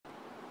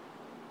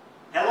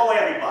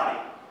everybody.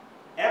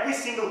 Every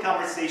single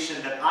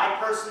conversation that I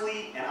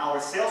personally and our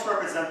sales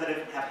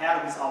representative have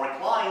had with our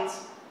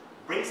clients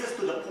brings us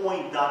to the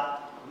point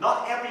that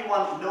not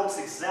everyone knows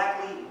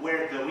exactly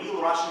where the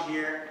real Russian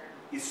hair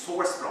is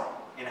sourced from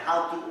and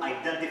how to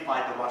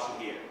identify the Russian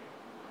hair.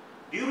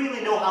 Do you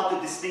really know how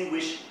to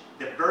distinguish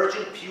the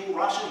virgin pure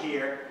Russian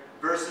hair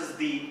versus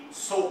the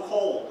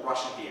so-called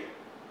Russian hair?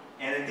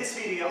 And in this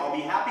video, I'll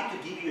be happy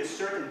to give you a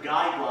certain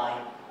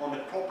guideline on the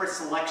proper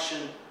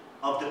selection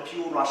of the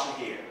pure Russian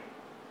hair.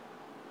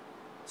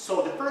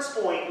 So the first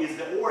point is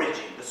the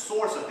origin, the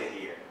source of the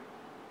hair.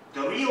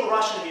 The real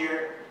Russian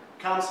hair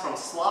comes from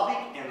Slavic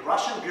and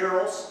Russian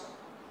girls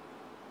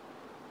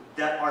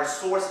that are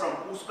sourced from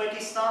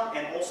Uzbekistan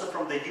and also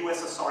from the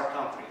USSR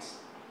countries.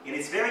 And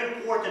it's very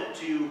important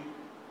to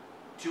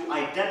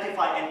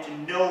identify and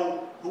to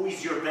know who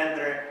is your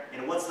vendor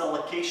and what's the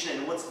location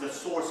and what's the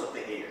source of the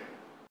hair.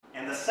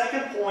 And the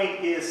second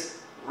point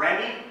is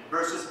Remy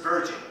versus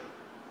virgin.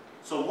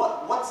 So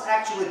what's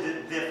actually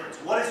the difference?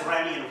 What is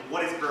Remy and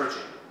what is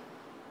virgin?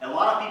 A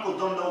lot of people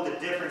don't know the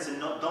difference and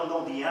don't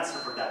know the answer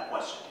for that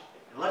question.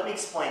 And let me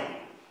explain to you.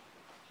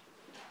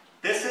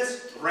 This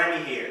is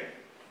Remy hair.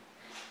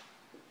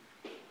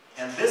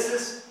 And this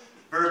is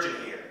virgin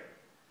hair.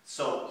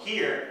 So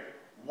here,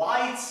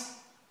 why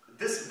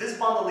this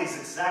bundle is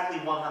exactly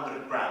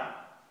 100 gram.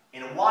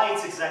 And why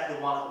it's exactly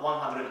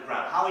 100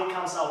 gram. How it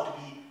comes out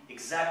to be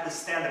exactly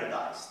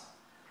standardized.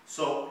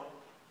 So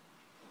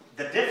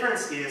the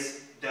difference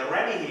is the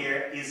Remy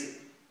hair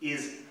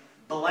is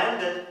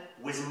blended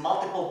with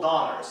multiple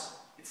donors.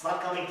 It's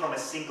not coming from a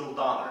single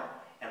donor.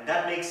 And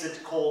that makes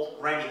it called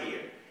Remy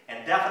hair.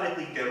 And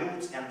definitely the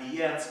roots and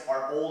the ends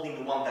are all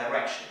in one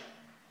direction.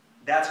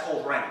 That's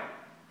called Remy.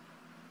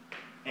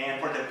 And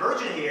for the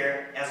virgin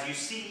hair, as you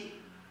see,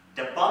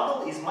 the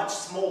bundle is much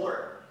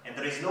smaller and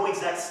there is no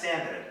exact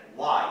standard.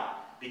 Why?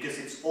 Because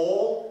it's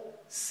all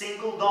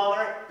single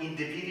donor,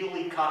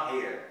 individually cut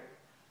hair.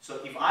 So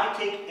if I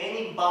take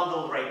any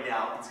bundle right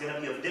now, it's going to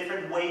be of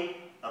different weight,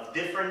 of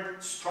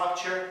different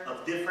structure,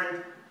 of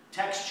different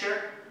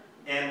texture,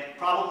 and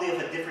probably of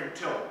a different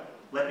tone.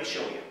 Let me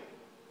show you.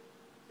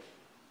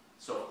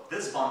 So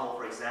this bundle,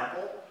 for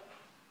example,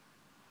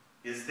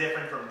 is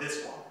different from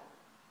this one.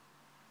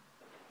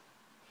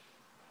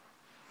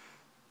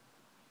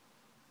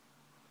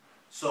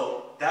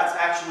 So that's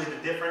actually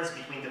the difference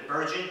between the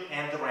virgin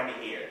and the Remy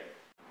hair.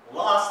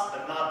 Last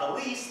but not the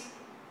least,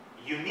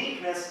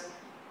 uniqueness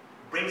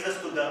brings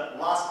us to the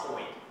last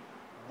point.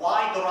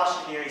 Why the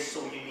Russian hair is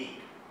so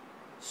unique?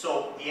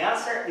 So the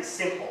answer is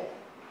simple.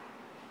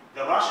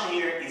 The Russian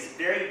hair is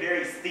very,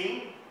 very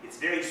thin, it's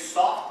very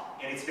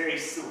soft, and it's very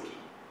silky.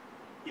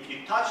 If you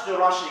touch the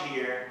Russian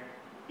hair,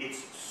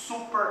 it's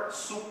super,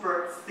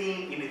 super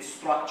thin in its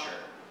structure.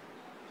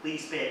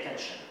 Please pay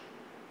attention.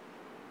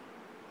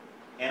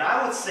 And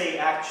I would say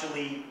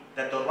actually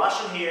that the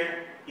Russian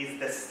hair is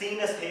the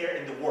thinnest hair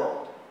in the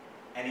world.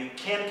 And you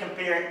can't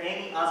compare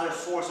any other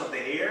source of the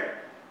hair,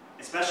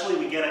 especially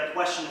we get a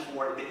question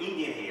for the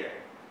Indian hair.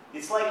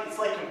 It's like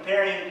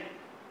comparing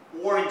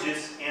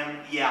oranges and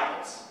the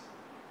apples.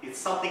 It's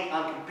something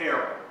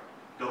uncomparable.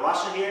 The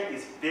Russian hair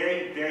is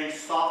very, very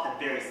soft and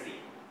very thin.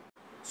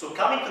 So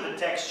coming to the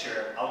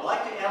texture, I would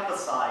like to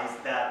emphasize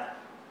that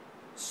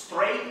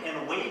straight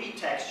and wavy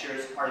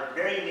textures are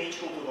very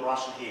natural to the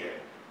Russian hair.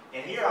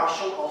 And here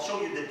I'll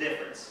show you the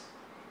difference.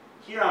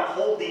 Here I'm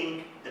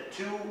holding the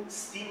two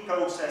steam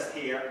processed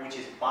hair, which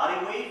is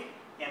body wave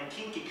and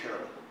kinky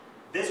curly.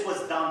 This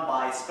was done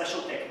by a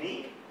special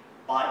technique,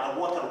 by a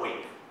water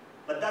wave.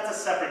 But that's a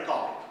separate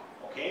topic,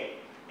 okay?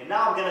 And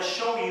now I'm going to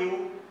show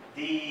you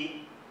the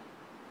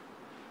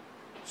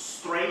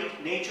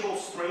straight, natural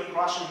straight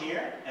Russian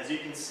hair. As you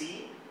can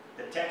see,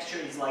 the texture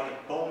is like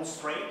a bone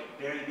straight,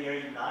 very,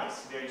 very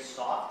nice, very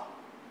soft.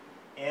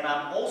 And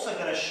I'm also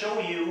going to show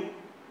you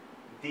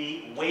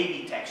the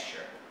wavy texture.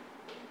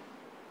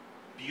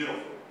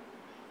 Beautiful.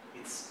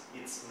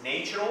 It's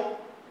natural.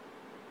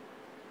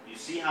 You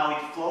see how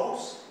it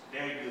flows?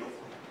 Very beautifully.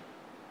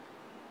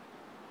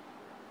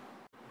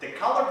 The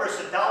color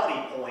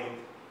versatility point,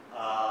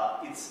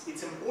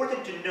 it's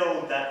important to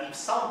know that if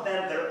some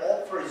vendor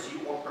offers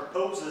you or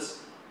proposes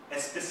a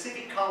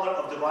specific color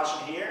of the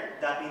Russian hair,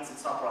 that means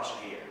it's not Russian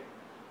hair.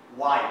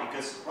 Why?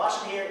 Because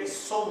Russian hair is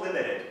so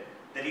limited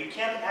that you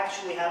can't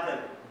actually have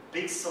a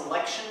big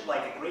selection,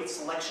 like a great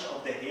selection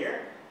of the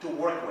hair to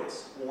work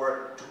with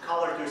or to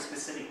color to a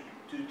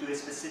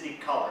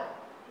specific color.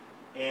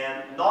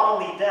 And not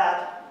only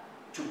that,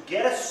 to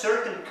get a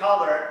certain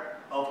color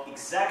of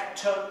exact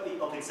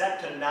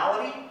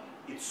tonality,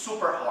 it's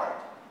super hard.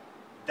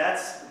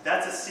 That's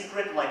a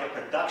secret, like a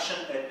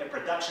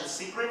production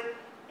secret,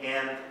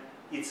 and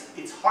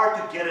it's hard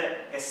to get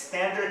a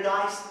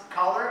standardized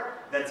color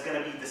that's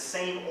going to be the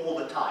same all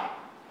the time.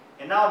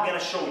 And now I'm going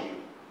to show you.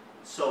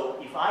 So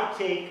if I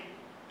take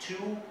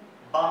 2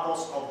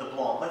 bundles of the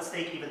blonde, let's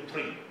take even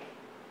 3.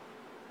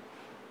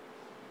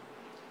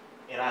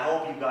 And I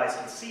hope you guys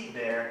can see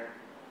there.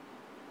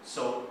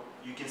 So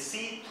you can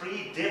see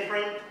 3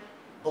 different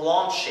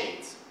blonde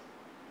shades.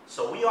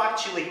 So we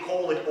actually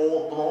call it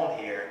all blonde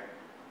hair.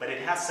 but it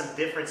has some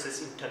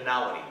differences in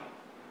tonality.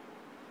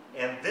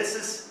 And this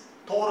is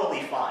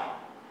totally fine.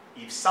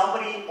 If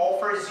somebody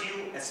offers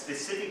you a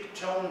specific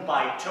tone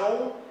by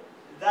tone,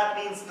 that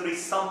means there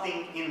is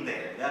something in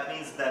there. That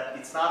means that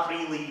it's not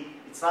really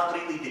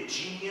the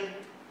genuine,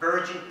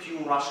 virgin,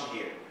 pure Russian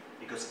hair.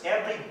 Because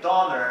every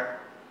donor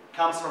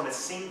comes from a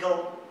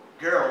single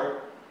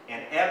girl,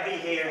 and every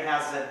hair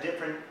has a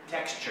different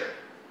texture,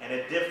 and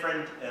a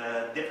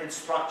different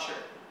structure,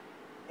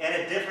 and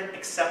a different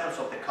acceptance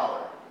of the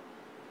color.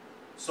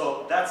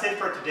 So that's it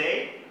for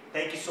today.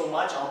 Thank you so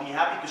much. I'll be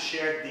happy to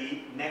share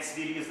the next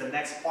videos, the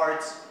next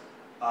parts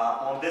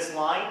on this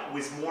line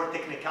with more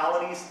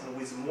technicalities and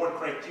with more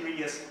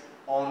criteria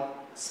on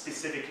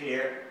specific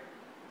hair,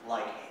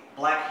 like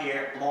black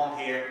hair, blonde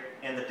hair,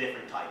 and the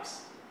different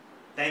types.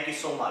 Thank you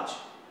so much,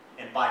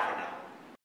 and bye for now.